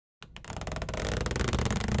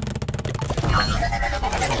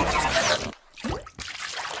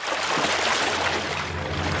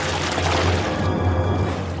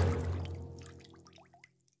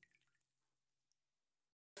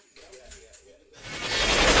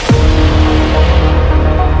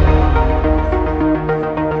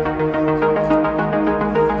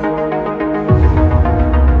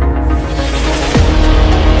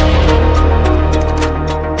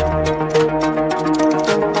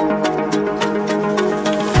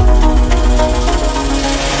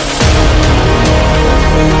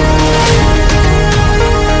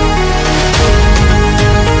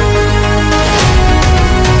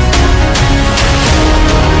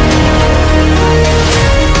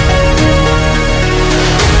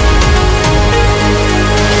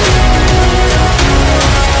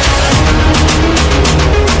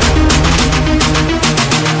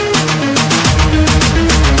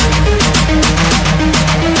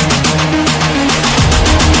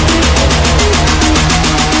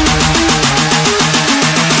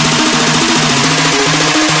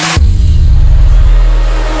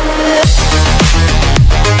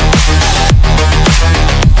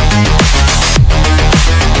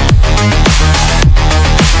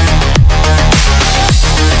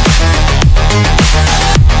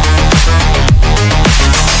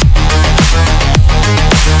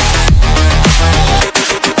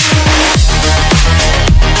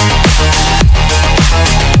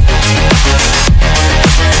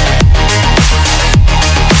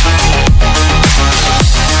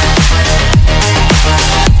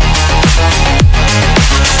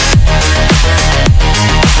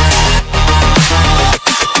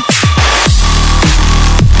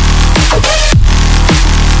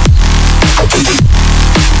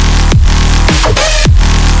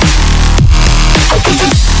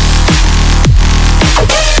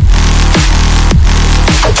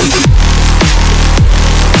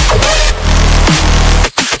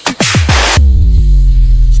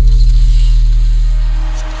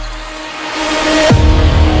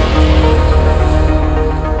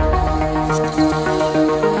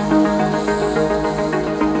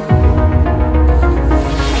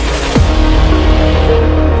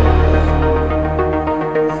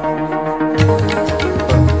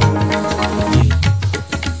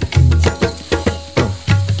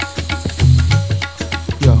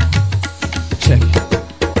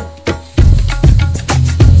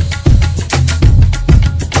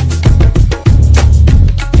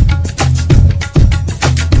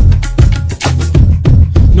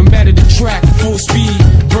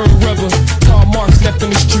left on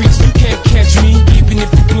the streets. You can't catch me, even if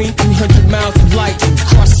you blink 300 miles of light.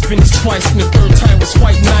 Cross the finish twice, and the third time was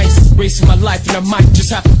quite nice. Racing my life, and I might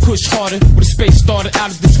just have to push harder. With a space starter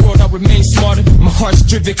out of this world, I remain smarter. My heart's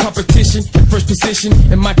driven competition, in first position,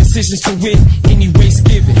 and my decisions to win any race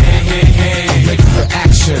given. Hey, hey, hey, ready for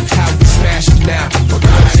action. How we smash it now? We're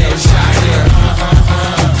gonna get shot in.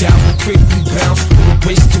 Down the quick rebound,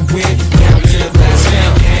 race to win. Down to the last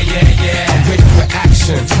down. Yeah, yeah, yeah. I'm ready for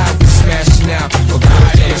action. How we smash it now? We're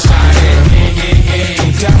gonna get shot in. Hey, hey, hey.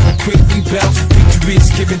 Down the quick rebound, victory is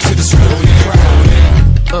given to the scrolling crowd.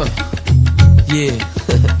 Yeah.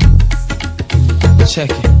 Check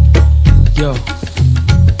it. Yo.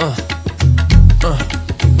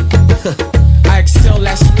 I excel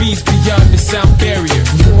at speeds beyond the sound barrier.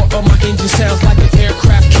 More of my engine sounds like an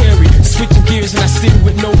aircraft carrier. Switching gears and I steer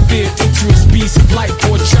with no fear. Entering speeds of light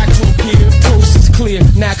for a track to appear. Coast is clear,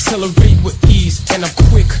 now accelerate with ease. And I'm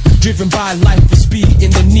quick, driven by life for speed.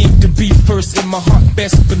 In the need to be first in my heart,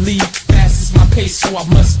 best believe. Fast is my pace, so I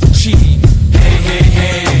must achieve. Hey, hey,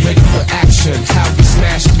 hey, ready for action. How we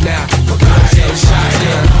smash it now? We're gonna get shot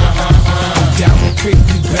in. Down with quick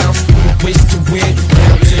rebound, ways to win.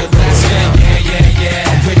 Down to the last down. Yeah, yeah,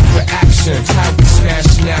 yeah. I'm ready for action. How we smash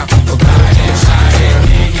it now? We're gonna get shot in.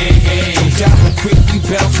 Hey, hey, hey. Down with quick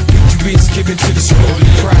rebound, victory is given to the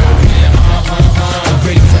scrolling crowd. I'm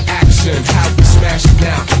ready for action. How we smash it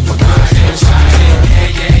now? We're gonna get shot in.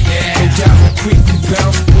 Yeah, yeah, yeah. Down with quick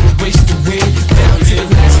rebound, ways to win. Down to the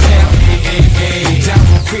last down. Hey, hey, hey. Down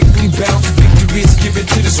with quick rebound, victory is given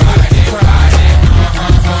to the scrolling crowd.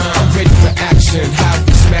 I'm ready for action. How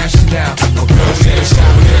we smash it now? I'm gonna get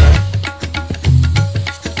shot in.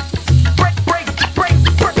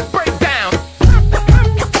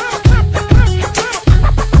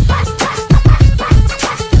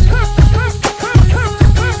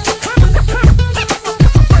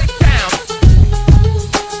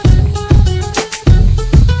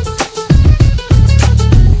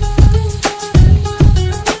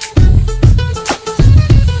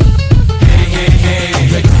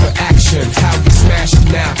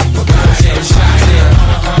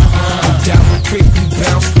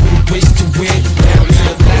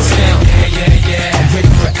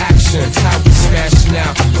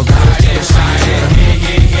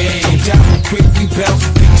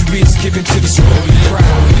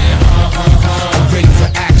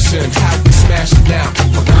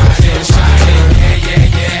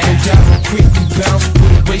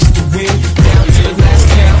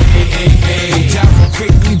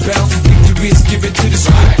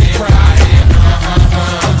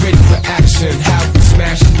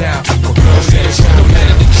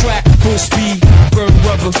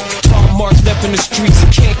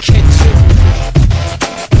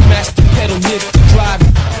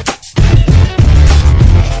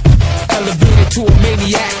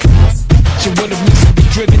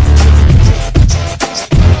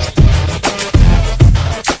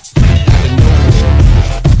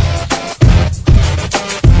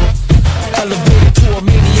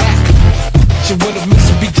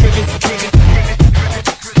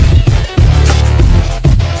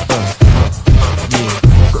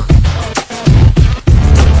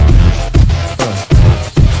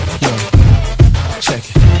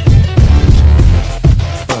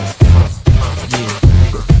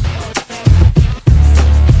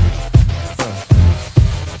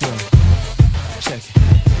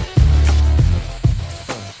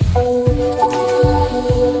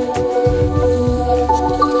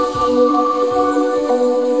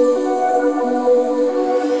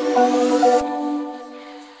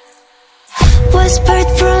 Whispered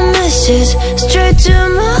promises straight to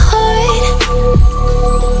my heart.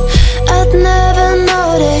 I'd never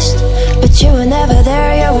noticed, but you were never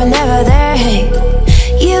there, you were never there. Hey,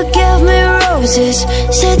 you gave me roses,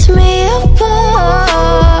 set me apart.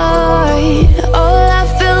 All I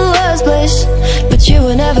feel was bliss, but you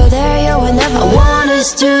were never there, you were never there. I want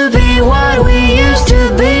us to be what we used to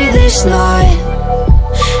be this night.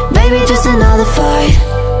 Baby, just another fight,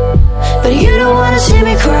 but you don't wanna see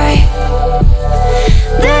me cry.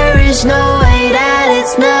 There is no way that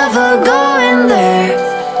it's never going there.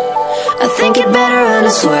 I think it better and I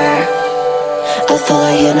swear I'll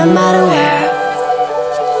follow you no matter where.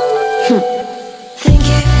 Think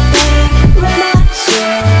it better and I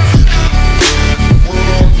swear follow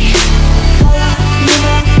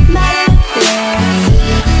you no matter where.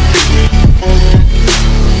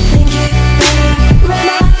 Think it better and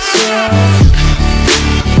I swear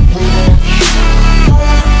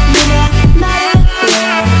follow you no matter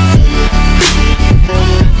where.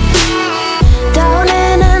 Down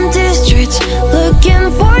in empty streets, looking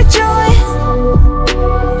for joy.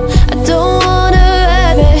 I don't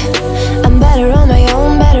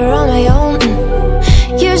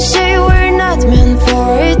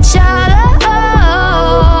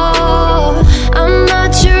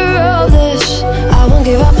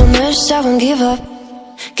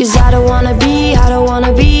Cause I don't wanna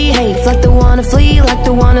behave like the wanna flee, like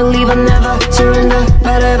the wanna leave. I'll never surrender,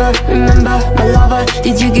 but ever remember my lover.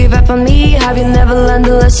 Did you give up on me? Have you never learned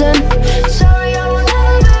a lesson? Sorry, I will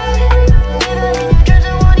never be, even if your dreams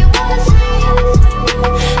are what you wanna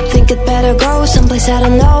see. Think it better go someplace I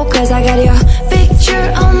don't know, cause I got your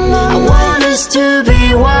picture on my mind. I want us to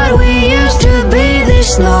be what we used to be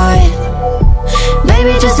this night.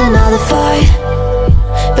 Maybe just another fight,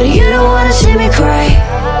 but you don't wanna see me cry.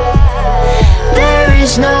 There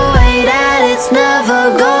is no way that it's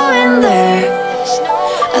never going there.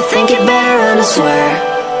 I think it better and I swear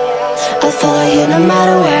I'll follow you no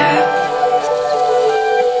matter where.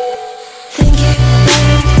 Think it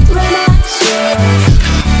better and I swear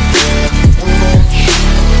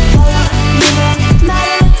follow you no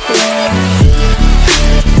matter where.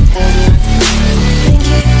 Think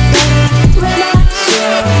it better and I swear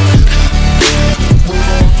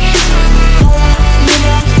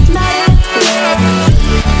follow you no matter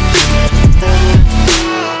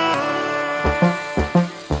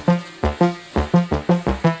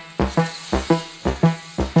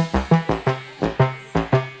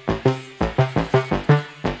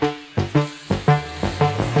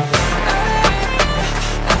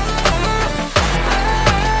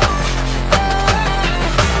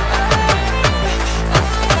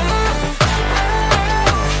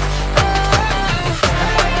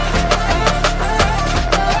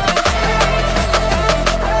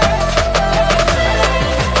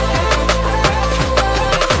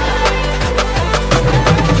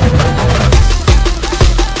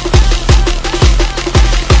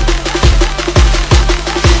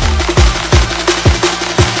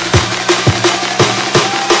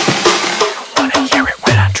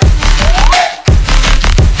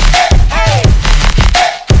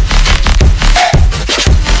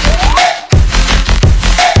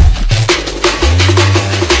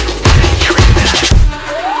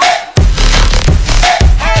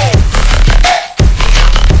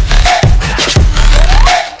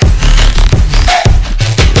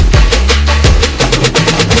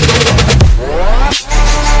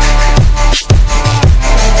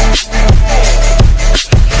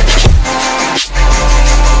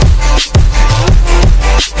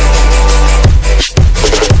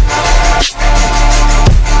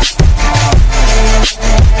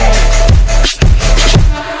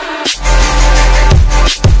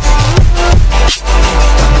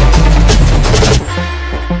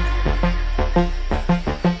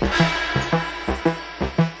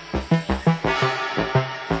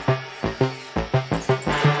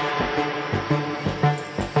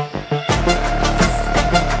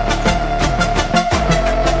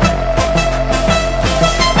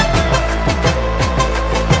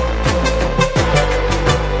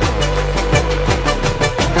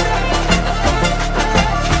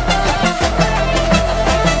where.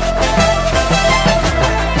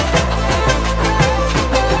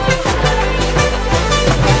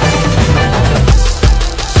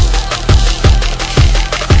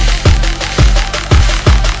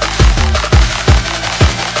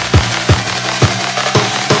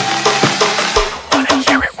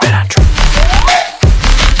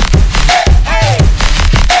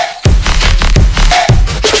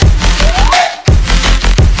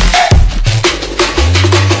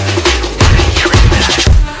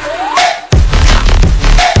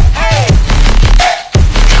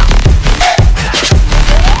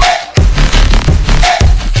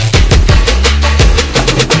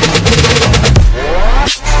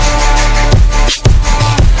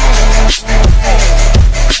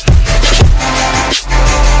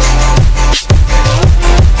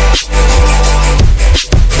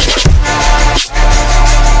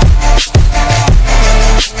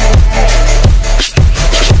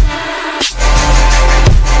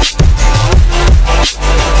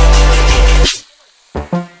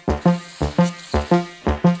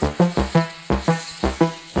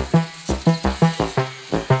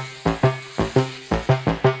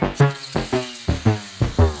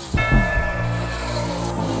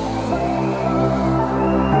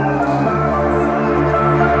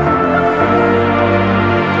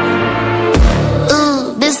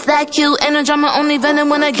 like you. Ain't no drama, only venom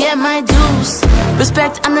when I get my dues.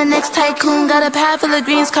 Respect, I'm the next tycoon. Got a pad full of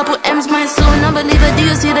greens, couple M's my soon. Unbeliever, do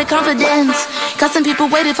you see the confidence? Got some people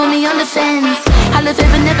waiting for me on the fence. I live here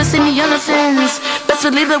but never see me on the fence. Best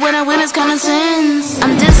believe that when I win it's common sense.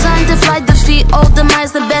 I'm designed to fight defeat, all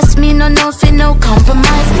demise. The best me, no fear, no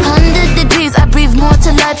compromise. 100 degrees, I breathe more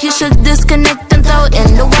to life. You should disconnect and throw in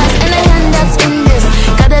the wise. And a hand that's in this,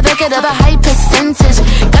 gotta back it up a high percentage.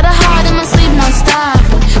 Got a heart in my sleep non-stop.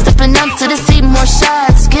 Stepping up to the seat, more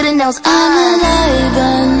shots, getting those. I'm alive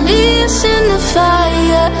and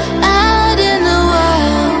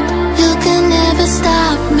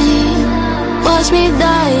me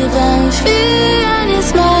dive and feel